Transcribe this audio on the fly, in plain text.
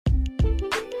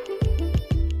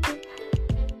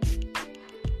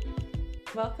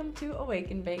Welcome to Awake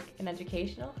and Bake, an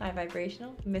educational, high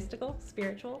vibrational, mystical,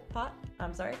 spiritual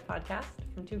podcast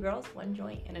from two girls, one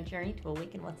joint, and a journey to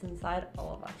awaken what's inside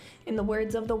all of us. In the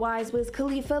words of the wise Wiz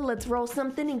Khalifa, let's roll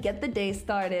something and get the day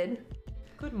started.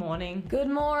 Good morning. Good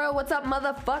morrow. What's up,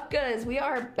 motherfuckers? We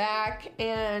are back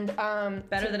and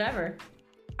Better than ever.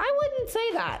 I wouldn't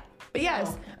say that. But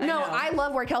yes, I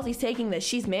love where Kelsey's taking this.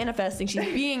 She's manifesting. She's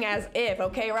being as if,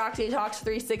 okay, Roxy Talks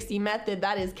 360 method.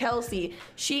 That is Kelsey.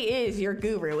 She is your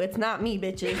guru. It's not me,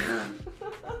 bitches.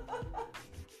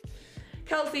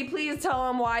 Kelsey, please tell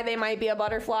them why they might be a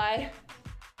butterfly.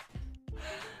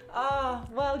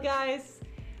 Well, guys,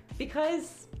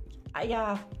 because,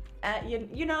 you're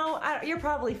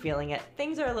probably feeling it.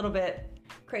 Things are a little bit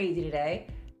crazy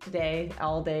today,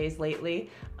 all days lately.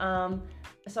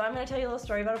 So I'm going to tell you a little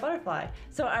story about a butterfly.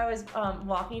 So I was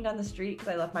walking down the street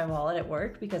because I left my wallet at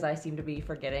work because I seem to be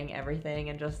forgetting everything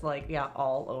and just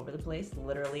all over the place,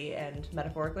 literally and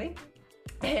metaphorically.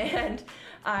 And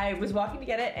I was walking to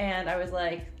get it and I was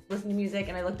listening to music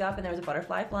and I looked up and there was a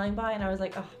butterfly flying by and I was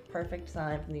like, oh, perfect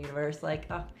sign from the universe.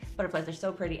 Butterflies are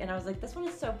so pretty. And I was like, this one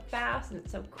is so fast and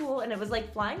it's so cool. And it was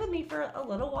flying with me for a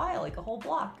little while, a whole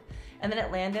block. And then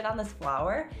it landed on this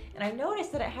flower and I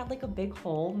noticed that it had a big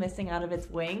hole missing out of its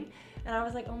wing. And I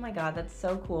was like, oh my God, that's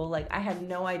so cool. I had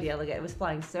no idea. It was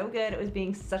flying so good. It was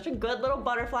being such a good little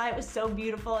butterfly. It was so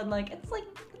beautiful. And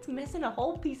it's missing a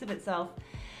whole piece of itself.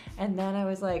 And then I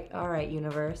was like, all right,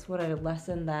 universe, what a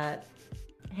lesson that,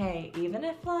 hey, even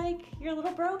if you're a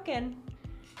little broken,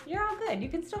 you're all good. You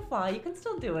can still fly. You can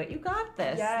still do it. You got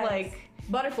this. Yes.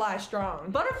 Butterfly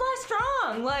strong. Butterfly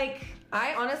strong.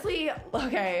 I honestly,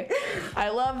 I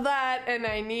love that and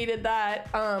I needed that.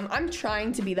 I'm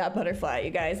trying to be that butterfly,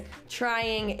 you guys.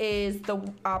 Trying is the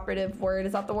operative word.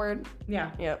 Is that the word?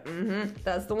 Yeah. Yep.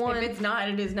 That's the one. If it's not,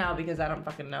 it is now because I don't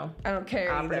fucking know. I don't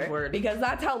care operative either. Word. Because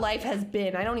that's how life has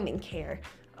been. I don't even care.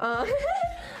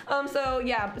 So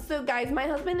guys, my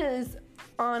husband is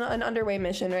on an underway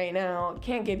mission right now.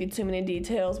 Can't give you too many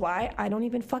details. Why? I don't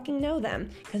even fucking know them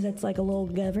because it's a little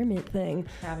government thing.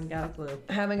 Haven't got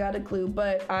a clue.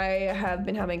 But I have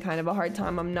been having kind of a hard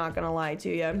time. I'm not gonna lie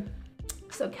to you.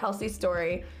 So Kelsey's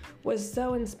story was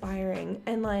so inspiring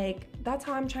and that's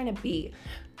how I'm trying to be.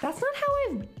 That's not how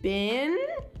I've been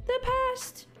the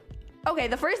past. Okay,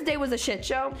 the first day was a shit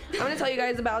show. I'm gonna tell you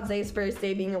guys about Zay's first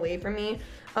day being away from me.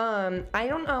 I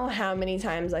don't know how many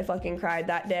times I fucking cried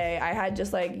that day. I had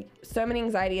just so many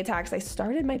anxiety attacks. I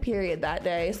started my period that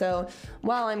day. So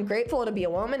while I'm grateful to be a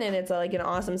woman and it's an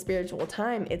awesome spiritual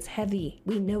time, it's heavy.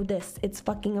 We know this. It's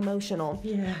fucking emotional.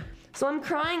 Yeah. So I'm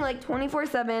crying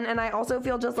 24/7 and I also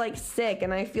feel just sick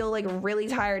and I feel really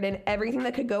tired and everything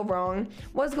that could go wrong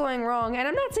was going wrong. And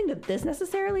I'm not saying that this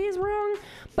necessarily is wrong,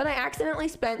 but I accidentally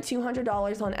spent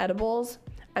 $200 on edibles.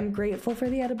 I'm grateful for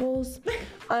the edibles.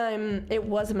 It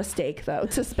was a mistake though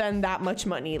to spend that much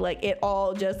money.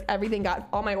 All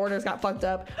my orders got fucked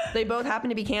up. They both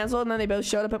happened to be canceled and then they both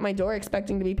showed up at my door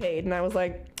expecting to be paid. And I was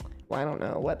like, well, I don't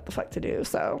know what the fuck to do.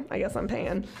 So I guess I'm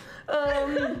paying.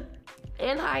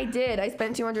 And I did. I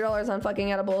spent $200 on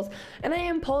fucking edibles and I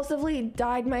impulsively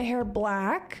dyed my hair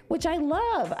black, which I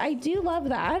love. I do love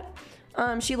that.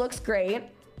 She looks great.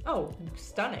 Oh,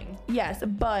 stunning. Yes,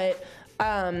 but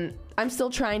I'm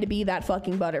still trying to be that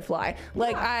fucking butterfly.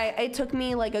 It took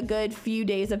me a good few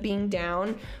days of being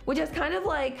down, which is kind of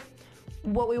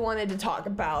what we wanted to talk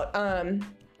about.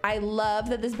 I love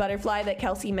that this butterfly that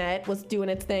Kelsey met was doing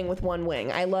its thing with one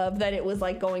wing. I love that it was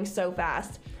going so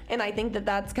fast. And I think that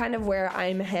that's kind of where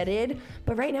I'm headed.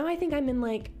 But right now I think I'm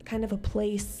in kind of a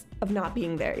place of not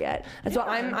being there yet. And so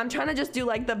I'm trying to just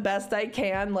do the best I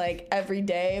can every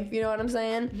day, if you know what I'm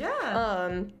saying.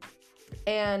 Yeah.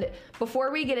 And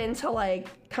before we get into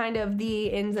kind of the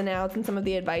ins and outs and some of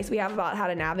the advice we have about how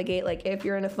to navigate if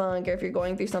you're in a funk or if you're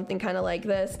going through something kind of like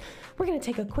this, we're going to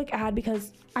take a quick ad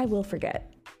because I will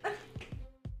forget.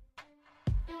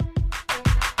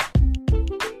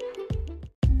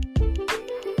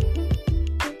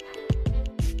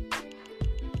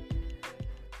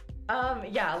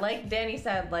 Like Danny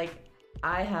said,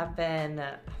 I have been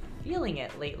feeling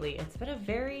it lately. It's been a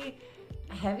very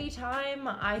heavy time.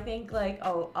 I think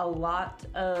a lot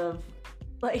of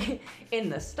in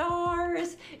the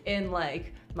stars, in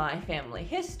my family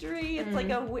history.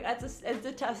 It's it's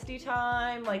a testy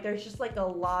time. There's just a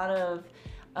lot of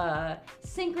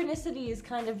synchronicities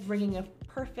kind of bringing a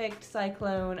perfect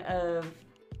cyclone of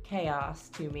chaos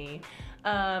to me.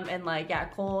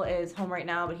 Cole is home right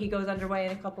now, but he goes underway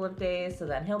in a couple of days, so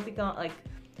then he'll be gone.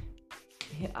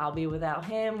 I'll be without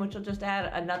him, which will just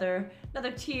add another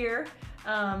tier.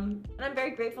 And I'm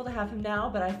very grateful to have him now,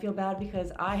 but I feel bad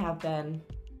because I have been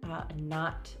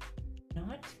not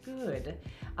Not good.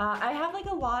 I have like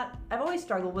a lot. I've always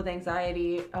struggled with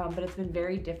anxiety, but it's been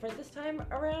very different this time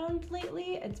around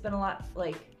lately. It's been a lot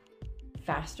like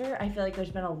faster. I feel like there's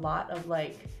been a lot of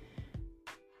like,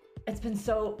 it's been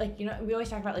so like, you know, we always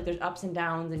talk about like there's ups and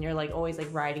downs and you're like always like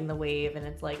riding the wave, and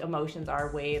it's like emotions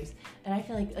are waves, and I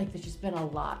feel like there's just been a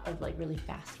lot of like really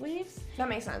fast waves. That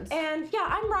makes sense. And yeah,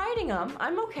 I'm riding them.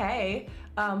 I'm okay,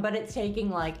 but it's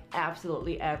taking like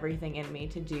absolutely everything in me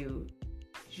to do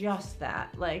just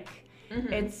that. Like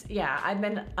it's, yeah, I've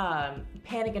been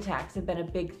panic attacks have been a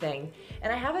big thing,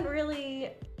 and I haven't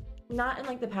really, not in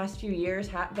like the past few years,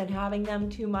 been having them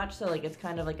too much. So like it's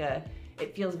kind of like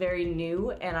it feels very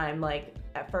new, and I'm like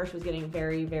at first was getting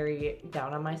very, very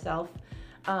down on myself,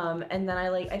 and then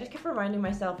I just kept reminding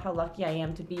myself how lucky I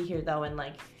am to be here though, and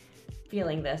like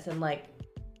feeling this, and like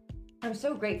I'm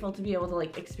so grateful to be able to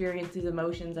like experience these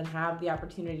emotions and have the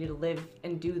opportunity to live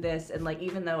and do this. And like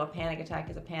even though a panic attack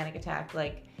is a panic attack,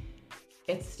 like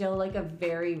it's still like a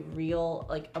very real,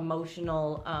 like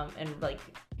emotional and like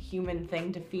human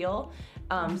thing to feel.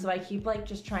 So I keep like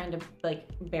just trying to like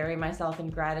bury myself in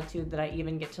gratitude that I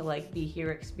even get to like be here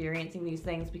experiencing these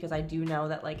things, because I do know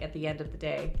that like at the end of the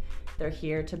day they're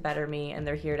here to better me, and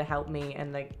they're here to help me,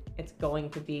 and like it's going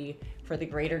to be for the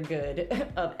greater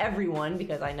good of everyone,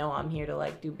 because I know I'm here to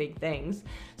like do big things.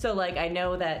 So like I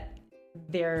know that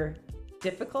they're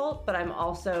difficult, but I'm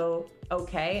also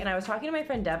okay. And I was talking to my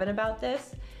friend Devin about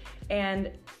this,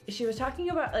 and she was talking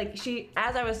about like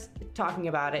as I was talking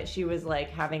about it, she was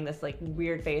like having this like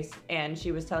weird face, and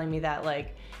she was telling me that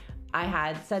like I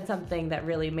had said something that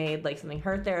really made like something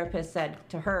her therapist said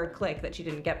to her click that she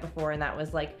didn't get before, and that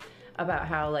was like about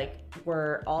how like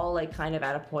we're all like kind of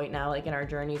at a point now like in our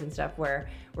journeys and stuff where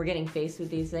we're getting faced with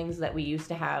these things that we used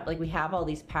to have. Like we have all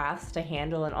these paths to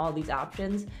handle and all these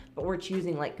options, but we're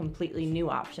choosing like completely new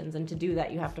options, and to do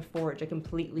that you have to forge a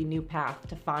completely new path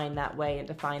to find that way and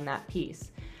to find that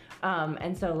peace.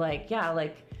 And so like yeah,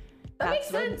 like that makes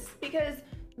sense, because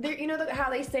there, you know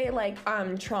how they say like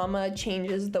trauma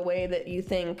changes the way that you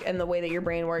think and the way that your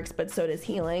brain works, but so does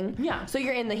healing. Yeah. So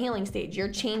you're in the healing stage.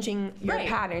 You're changing your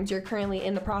patterns. You're currently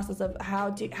in the process of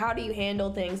how do you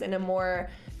handle things in a more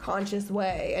conscious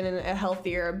way and in a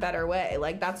healthier, better way.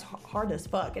 Like that's hard as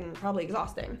fuck and probably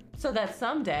exhausting. So that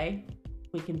someday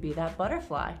we can be that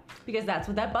butterfly, because that's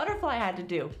what that butterfly had to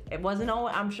do. It wasn't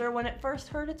always, I'm sure when it first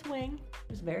hurt its wing, it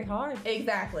was very hard.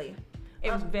 Exactly.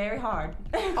 It was very hard.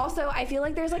 Also, I feel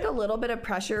like there's like a little bit of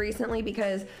pressure recently,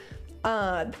 because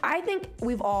I think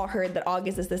we've all heard that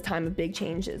August is this time of big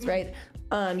changes, right?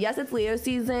 Yes, it's Leo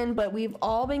season, but we've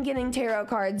all been getting tarot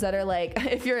cards that are like,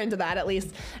 if you're into that at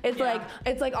least, it's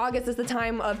like August is the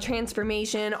time of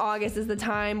transformation. August is the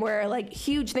time where like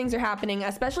huge things are happening,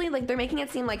 especially like they're making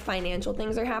it seem like financial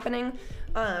things are happening.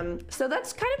 So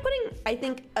that's kind of putting, I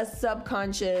think, a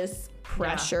subconscious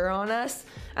pressure on us,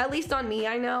 at least on me.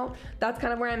 I know that's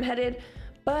kind of where I'm headed,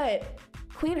 but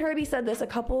Queen Herbie said this a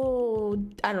couple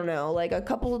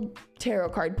tarot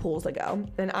card pulls ago,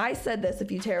 and I said this a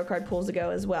few tarot card pulls ago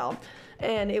as well,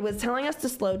 and it was telling us to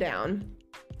slow down,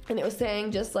 and it was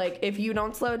saying just like if you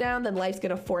don't slow down, then life's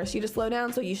gonna force you to slow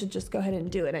down, so you should just go ahead and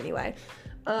do it anyway.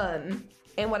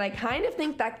 And what I kind of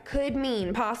think that could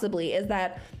mean possibly is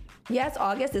that yes,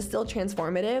 August is still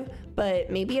transformative, but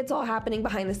maybe it's all happening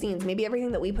behind the scenes. Maybe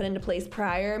everything that we put into place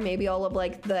prior, maybe all of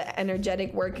like the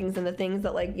energetic workings and the things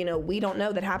that like, you know, we don't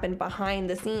know that happen behind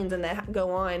the scenes and that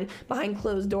go on behind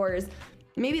closed doors.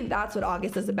 Maybe that's what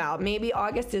August is about. Maybe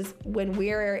August is when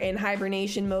we're in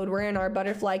hibernation mode. We're in our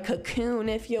butterfly cocoon,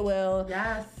 if you will.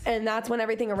 Yes. And that's when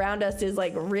everything around us is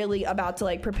like really about to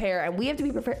like prepare. And we have to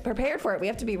be prepared for it. We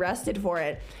have to be rested for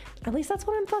it. At least that's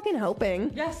what I'm fucking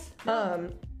hoping. Yes.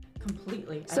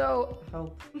 Completely. So, I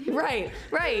hope. right.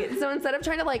 So instead of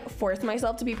trying to like force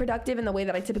myself to be productive in the way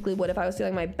that I typically would if I was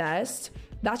feeling my best,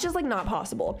 that's just like not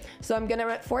possible. So I'm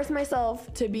gonna force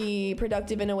myself to be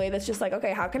productive in a way that's just like,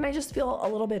 okay, how can I just feel a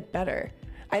little bit better?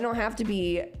 I don't have to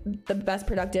be the best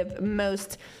productive,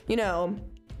 most, you know,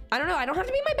 I don't know. I don't have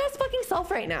to be my best fucking self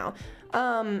right now.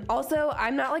 Also,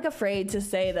 I'm not like afraid to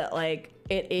say that like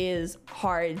it is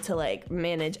hard to like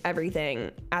manage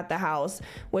everything at the house,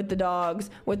 with the dogs,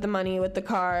 with the money, with the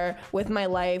car, with my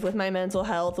life, with my mental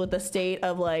health, with the state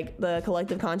of like the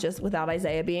collective conscious without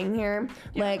Isaiah being here.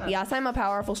 Yeah. Like, yes, I'm a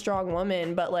powerful, strong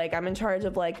woman, but like I'm in charge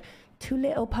of like 2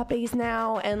 little puppies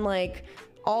now, and like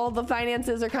all the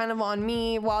finances are kind of on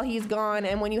me while he's gone.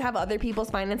 And when you have other people's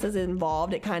finances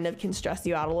involved, it kind of can stress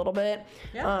you out a little bit.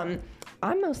 Yeah.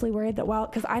 I'm mostly worried that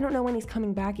because I don't know when he's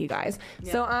coming back, you guys.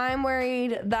 Yeah. So I'm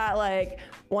worried that like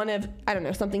one of, I don't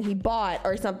know, something he bought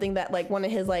or something that like one of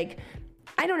his like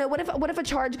I don't know. What if a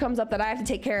charge comes up that I have to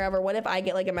take care of, or what if I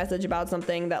get like a message about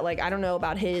something that like I don't know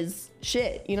about his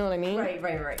shit? You know what I mean?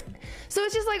 Right. So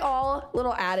it's just like all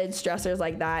little added stressors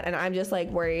like that, and I'm just like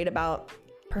worried about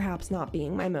perhaps not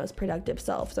being my most productive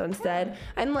self. So instead,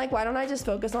 I'm like, why don't I just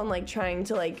focus on like trying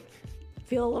to like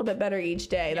feel a little bit better each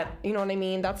day? That, you know what I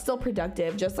mean? That's still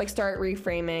productive. Just like start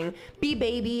reframing, be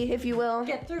baby, if you will.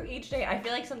 Get through each day. I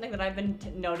feel like something that I've been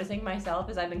noticing myself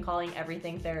is I've been calling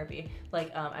everything therapy.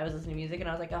 Like I was listening to music and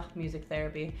I was like, oh, music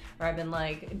therapy. Or I've been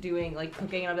like doing like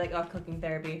cooking and I'll be like, oh, cooking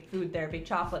therapy, food therapy,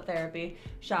 chocolate therapy,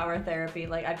 shower therapy.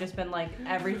 Like I've just been like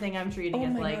everything I'm treating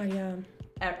is like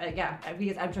God, yeah,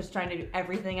 because I'm just trying to do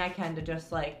everything I can to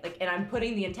just like, and I'm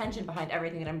putting the intention behind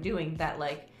everything that I'm doing, that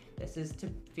like, this is to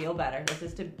feel better. This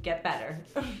is to get better.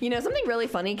 You know, something really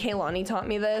funny, Kaylani taught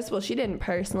me this. Well, she didn't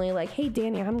personally like, hey,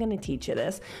 Danny, I'm going to teach you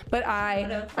this. But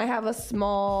I have a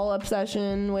small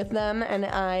obsession with them, and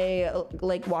I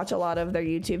like watch a lot of their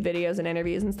YouTube videos and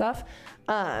interviews and stuff.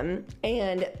 And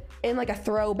in like a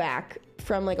throwback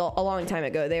from like a long time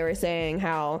ago, they were saying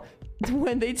how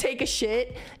when they take a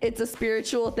shit, it's a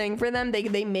spiritual thing for them.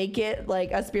 They make it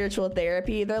like a spiritual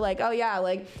therapy. They're like, oh yeah,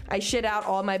 like I shit out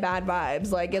all my bad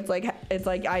vibes. Like it's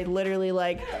like I literally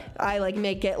like I like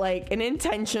make it like an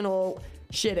intentional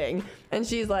shitting. And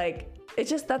she's like, it's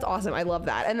just, that's awesome. I love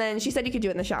that. And then she said you could do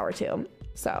it in the shower too.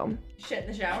 So shit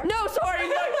in the shower? No, sorry.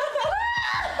 No.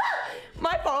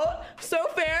 My fault. So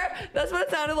fair. That's what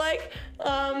it sounded like.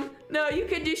 No, you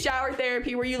could do shower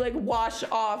therapy where you like wash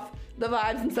off the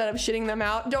vibes instead of shitting them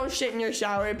out. Don't shit in your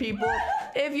shower, people.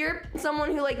 If you're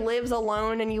someone who like lives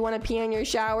alone and you want to pee in your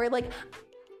shower, like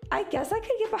I guess I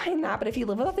could get behind that, but if you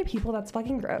live with other people, that's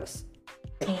fucking gross.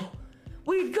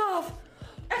 Weed cough.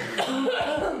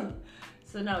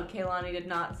 So no, Kaylani did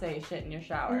not say shit in your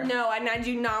shower. No, and I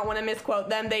do not want to misquote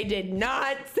them. They did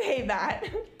not say that.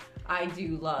 I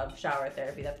do love shower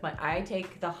therapy. I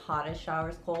take the hottest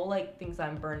showers. Cole like thinks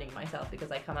I'm burning myself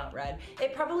because I come out red.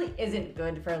 It probably isn't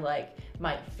good for like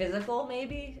my physical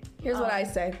maybe. Here's what I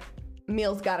say.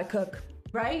 Meals gotta cook.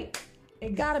 Right?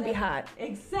 Gotta be hot.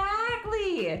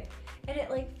 Exactly. And it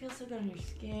like feels so good on your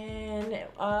skin.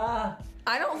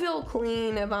 I don't feel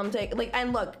clean if I'm taking like,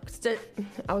 and look,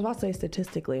 I was about to say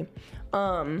statistically,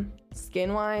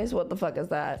 skin wise, what the fuck is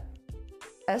that?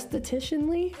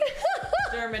 Estheticianly?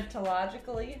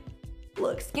 Dermatologically?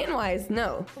 Look, skin wise,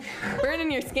 no.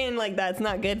 Burning your skin like that's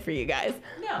not good for you guys.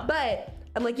 No. But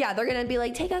I'm like, yeah, they're gonna be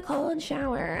like, take a cold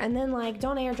shower and then like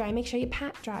don't air dry, make sure you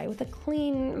pat dry with a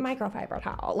clean microfiber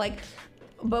towel. Like,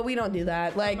 but we don't do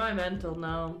that. Like my mental,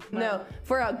 no. No.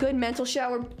 For a good mental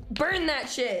shower, burn that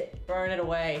shit. Burn it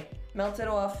away. Melt it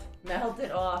off. Melt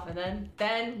it off and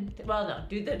then well no,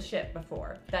 do the shit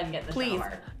before, then get in the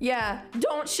shower. Yeah,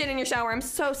 don't shit in your shower. I'm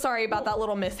so sorry about that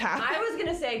little mishap. I was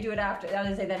gonna say do it after. I was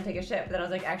gonna say then take a shit, but then I was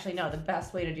like, actually no, the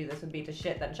best way to do this would be to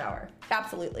shit then shower.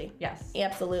 Absolutely. Yes.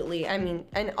 Absolutely. I mean,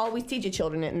 and always teach your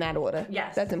children it in that order.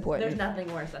 Yes. That's important. There's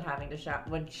nothing worse than having to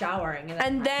showering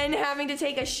and then having to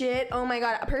take a shit. Oh my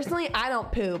god. Personally, I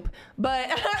don't poop, but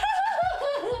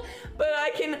but I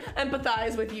can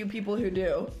empathize with you people who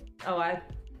do. Oh,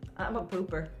 I'm a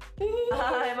pooper.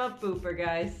 I'm a pooper,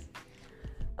 guys.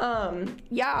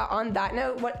 Yeah, on that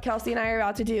note, what Kelsey and I are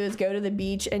about to do is go to the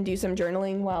beach and do some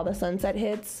journaling while the sunset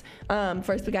hits.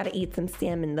 First, we gotta eat some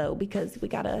salmon though, because we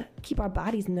gotta keep our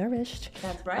bodies nourished.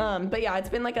 That's right. But yeah, it's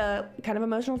been like a kind of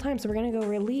emotional time, so we're gonna go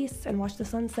release and watch the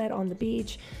sunset on the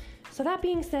beach. So that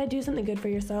being said, do something good for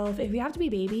yourself. If you have to be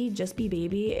baby, just be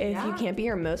baby. If you can't be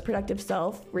your most productive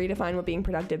self, redefine what being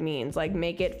productive means. Like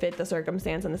make it fit the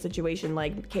circumstance and the situation,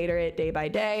 like cater it day by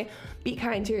day. Be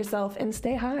kind to yourself and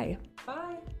stay high. Bye.